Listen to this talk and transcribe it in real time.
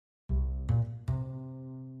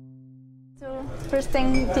So first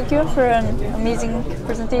thing, thank you for an amazing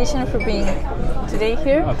presentation, for being today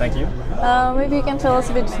here. Oh, thank you. Maybe you can tell us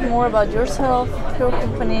a bit more about yourself, your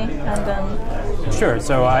company, and then... Sure.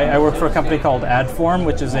 So I work for a company called Adform,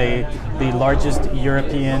 which is the largest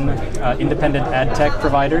European independent ad tech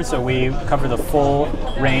provider. So we cover the full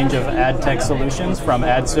range of ad tech solutions, from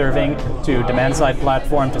ad serving to demand-side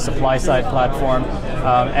platform to supply-side platform.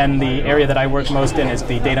 And the area that I work most in is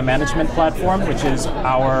the data management platform, which is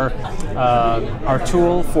our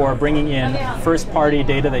tool for bringing in first-party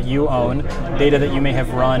data that you own, data that you may have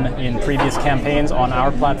run in previous campaigns on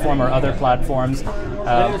our platform or other platforms,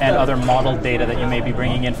 and other model data that you may be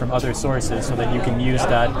bringing in from other sources, so that you can use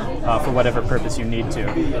that for whatever purpose you need to.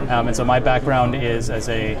 And so my background is as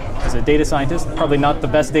a data scientist, probably not the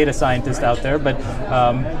best data scientist out there, but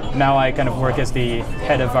now I kind of work as the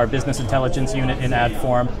head of our business intelligence unit in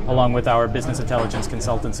Adform, along with our business intelligence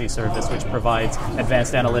consultancy service, which provides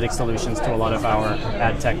advanced analytic solutions to a lot of our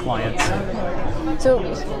ad tech clients. So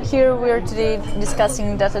here we are today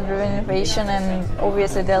discussing data-driven innovation, and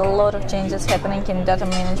obviously there are a lot of changes happening in data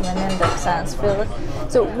management and data science field.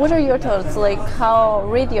 So what are your thoughts, like how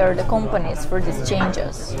ready are the companies for these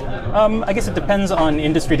changes? I guess it depends on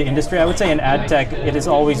industry to industry. I would say in ad tech it has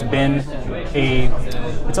always been a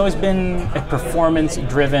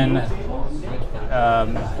performance-driven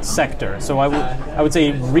sector. So I would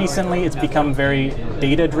say recently it's become very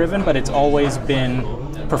data-driven, but it's always been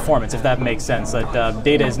performance, if that makes sense. That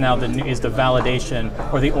data is now the validation,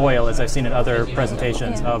 or the oil, as I've seen in other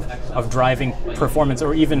presentations, of driving performance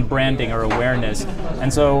or even branding or awareness.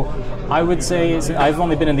 And so I would say, I've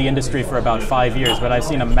only been in the industry for about 5 years, but I've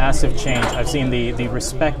seen a massive change. I've seen the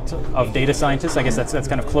respect of data scientists. I guess that's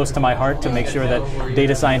kind of close to my heart, to make sure that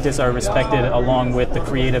data scientists are respected along with the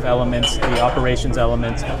creative elements, the operations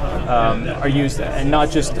elements, are used, and not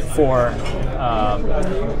just for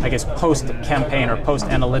I guess post-campaign or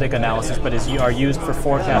post-analytic analysis, but are used for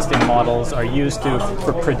forecasting models, are used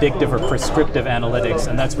for predictive or prescriptive analytics,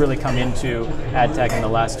 and that's really come into ad tech in the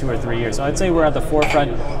last 2 or 3 years. So I'd say we're at the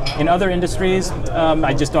forefront. In other industries,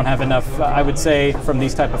 I just don't have enough. I would say from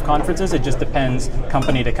these type of conferences, it just depends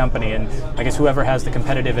company to company, and I guess whoever has the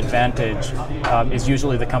competitive advantage is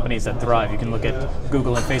usually the companies that thrive. You can look at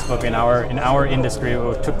Google and Facebook in our industry,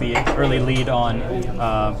 who took the early lead on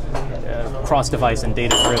cross-device and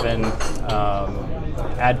data-driven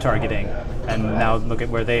ad targeting, and now look at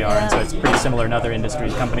where they are. And so it's pretty similar in other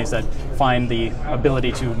industries. Companies that find the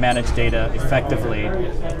ability to manage data effectively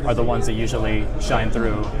are the ones that usually shine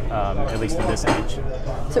through, at least in this age.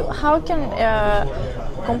 So how can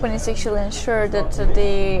companies actually ensure that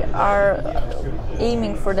they are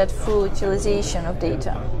aiming for that full utilization of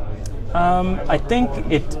data? I think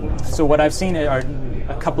so what I've seen are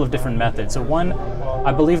a couple of different methods. So one,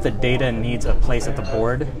 I believe that data needs a place at the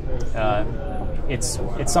board. It's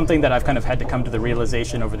something that I've kind of had to come to the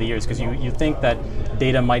realization over the years, because you think that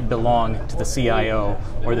data might belong to the CIO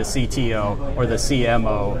or the CTO or the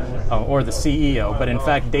CMO or the CEO, but in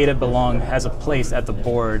fact data has a place at the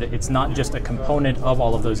board. It's not just a component of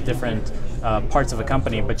all of those different parts of a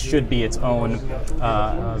company, but should be its own,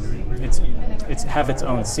 have its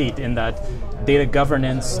own seat, in that data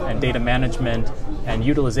governance and data management and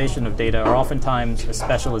utilization of data are oftentimes a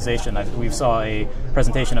specialization. We saw a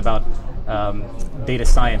presentation about data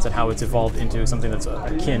science and how it's evolved into something that's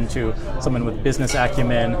akin to someone with business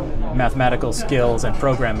acumen, mathematical skills, and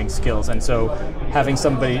programming skills. And so having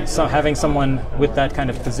someone with that kind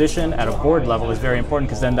of position at a board level is very important,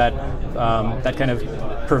 because then that kind of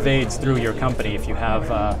pervades through your company if you have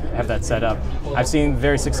that set up. I've seen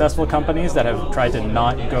very successful companies that have tried to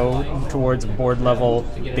not go towards board level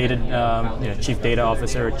data, chief data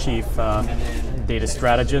officer, chief data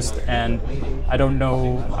strategist, and I don't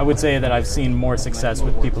know, I would say that I've seen more success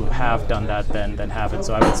with people who have done that than haven't.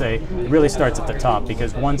 So I would say it really starts at the top,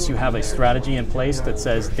 because once you have a strategy in place that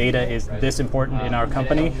says data is this important in our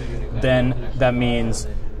company, then that means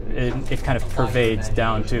it kind of pervades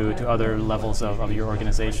down to other levels of your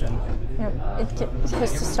organization. Yeah, it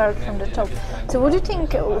has to start from the top. So what do you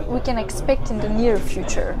think we can expect in the near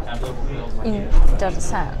future in data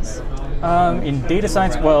science? In data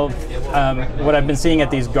science, well, what I've been seeing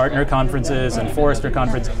at these Gartner conferences and Forrester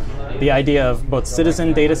conference, the idea of both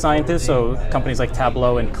citizen data scientists, so companies like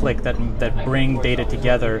Tableau and Qlik that bring data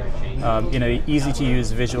together in an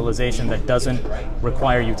easy-to-use visualization that doesn't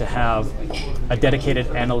require you to have a dedicated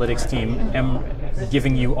analytics team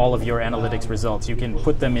giving you all of your analytics results. You can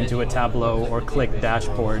put them into a Tableau or Qlik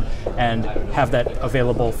dashboard and have that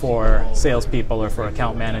available for salespeople or for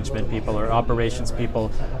account management people or operations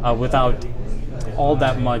people without all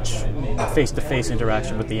that much face-to-face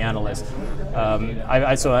interaction with the analyst.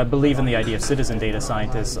 So I believe in the idea of citizen data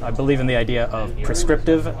scientists. I believe in the idea of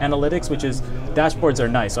prescriptive analytics, which is dashboards are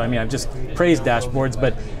nice. So I mean, I've just praised dashboards,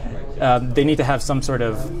 but they need to have some sort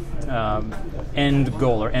of end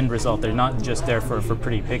goal or end result. They're not just there for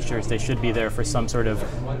pretty pictures. They should be there for some sort of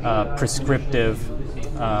prescriptive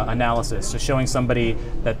analysis. So showing somebody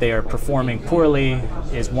that they are performing poorly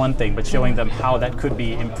is one thing, but showing them how that could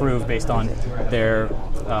be improved based on their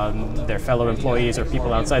fellow employees or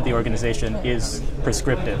people outside the organization is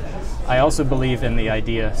prescriptive. I also believe in the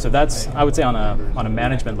idea, so that's, I would say, on a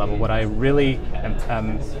management level. What I really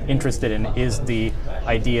am interested in is the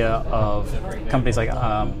idea of companies like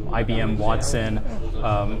IBM Watson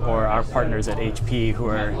or our partners at HP who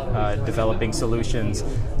are developing solutions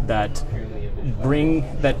that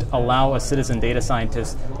allow a citizen data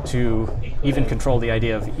scientist to even control the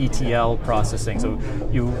idea of ETL processing. So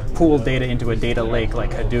you pool data into a data lake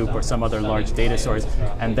like Hadoop or some other large data source,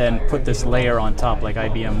 and then put this layer on top like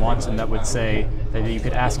IBM Watson that would say that you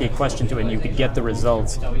could ask a question to it and you could get the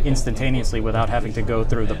results instantaneously without having to go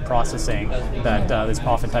through the processing that is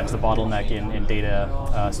oftentimes the bottleneck in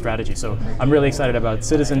data strategy. So I'm really excited about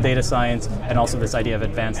citizen data science and also this idea of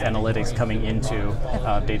advanced analytics coming into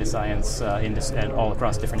data science and all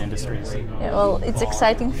across different industries. Yeah, well, it's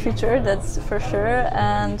exciting future, that's for sure,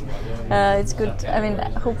 and it's good. I mean,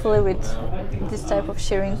 hopefully with this type of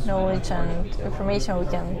sharing knowledge and information, we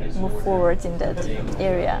can move forward in that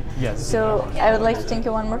area. Yes. So I would like to thank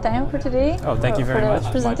you one more time for today. Oh, thank you very much. For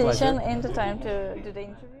the presentation and the time to do the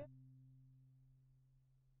interview.